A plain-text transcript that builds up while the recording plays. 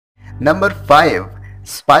Number 5.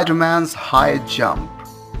 Spider-Man's high jump.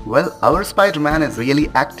 Well, our Spider-Man is really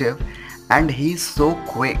active and he's so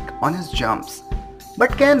quick on his jumps.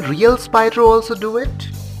 But can real spider also do it?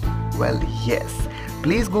 Well, yes.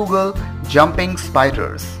 Please Google jumping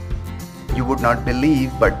spiders. You would not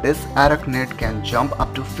believe, but this arachnid can jump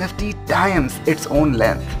up to 50 times its own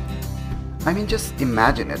length. I mean, just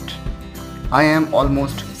imagine it. I am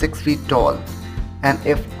almost 6 feet tall, and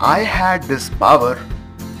if I had this power,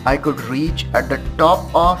 I could reach at the top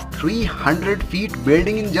of 300 feet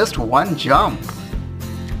building in just one jump.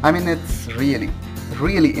 I mean, it's really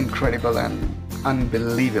incredible and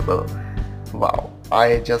unbelievable. Wow,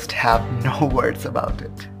 I just have no words about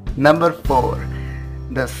it. Number 4.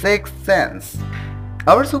 The sixth sense.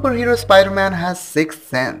 Our superhero Spider-Man has sixth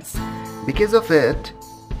sense. Because of it,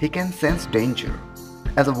 he can sense danger.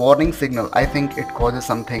 As a warning signal, I think it causes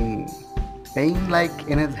something pain like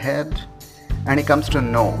in his head, and he comes to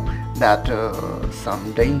know that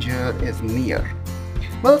some danger is near.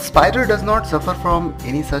 Well, spider does not suffer from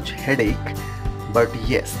any such headache, but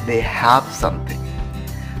yes, they have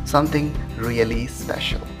something really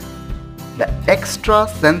special. The extra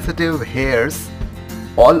sensitive hairs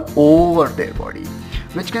all over their body,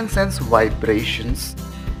 which can sense vibrations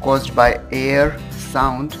caused by air,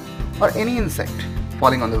 sound, or any insect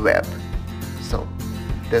falling on the web. So,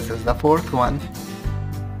 this is the fourth one.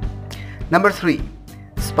 Number 3.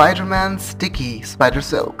 Spider-Man's sticky spider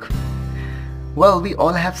silk. Well, we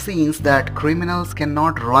all have seen that criminals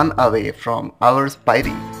cannot run away from our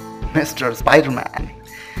Spidey, Mr. Spider-Man.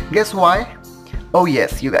 Guess why? Oh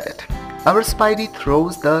yes, you got it. Our Spidey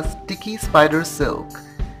throws the sticky spider silk,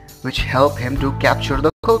 which help him to capture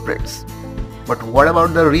the culprits. But what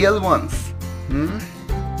about the real ones?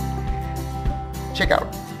 Check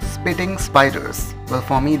out spitting spiders. Well,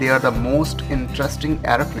 for me, they are the most interesting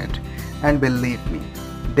arachnid, and believe me,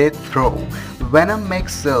 they throw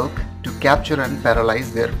venom-mixed silk to capture and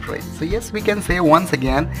paralyze their prey. So yes, we can say once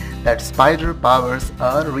again that spider powers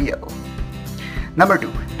are real. Number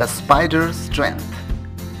 2. The spider strength.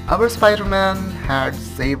 Our Spider-Man had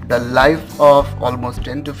saved the life of almost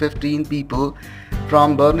 10 to 15 people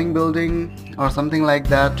from burning building or something like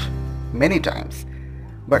that many times.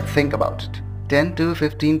 But think about it. 10 to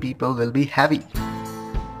 15 people will be heavy.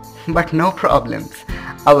 But no problems.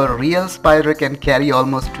 Our real spider can carry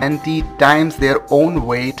almost 20 times their own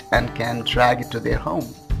weight and can drag it to their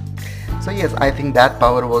home. So yes, I think that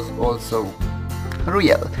power was also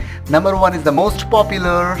real. Number 1 is the most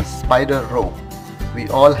popular spider rope. We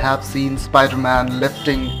all have seen Spider-Man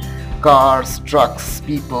lifting cars, trucks,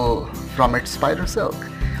 people from its spider silk.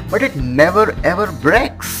 But it never ever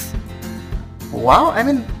breaks. Wow, I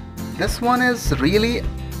mean, this one is really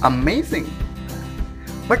amazing.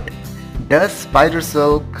 But does spider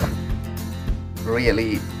silk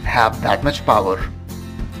really have that much power?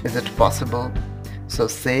 Is it possible? So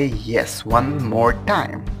say yes one more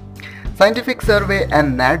time. Scientific Survey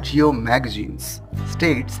and Nat Geo magazines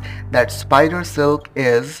states that spider silk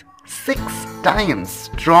is 6 times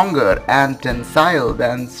stronger and tensile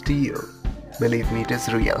than steel. Believe me, it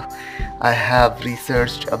is real. I have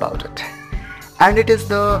researched about it. And it is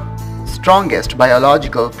the strongest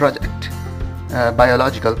biological product.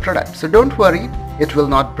 So don't worry, it will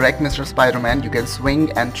not break Mr. Spider-Man. You can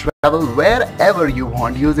swing and travel wherever you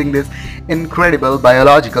want using this incredible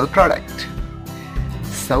biological product.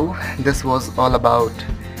 So this was all about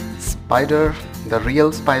spider, the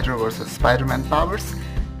real spider versus Spider-Man powers.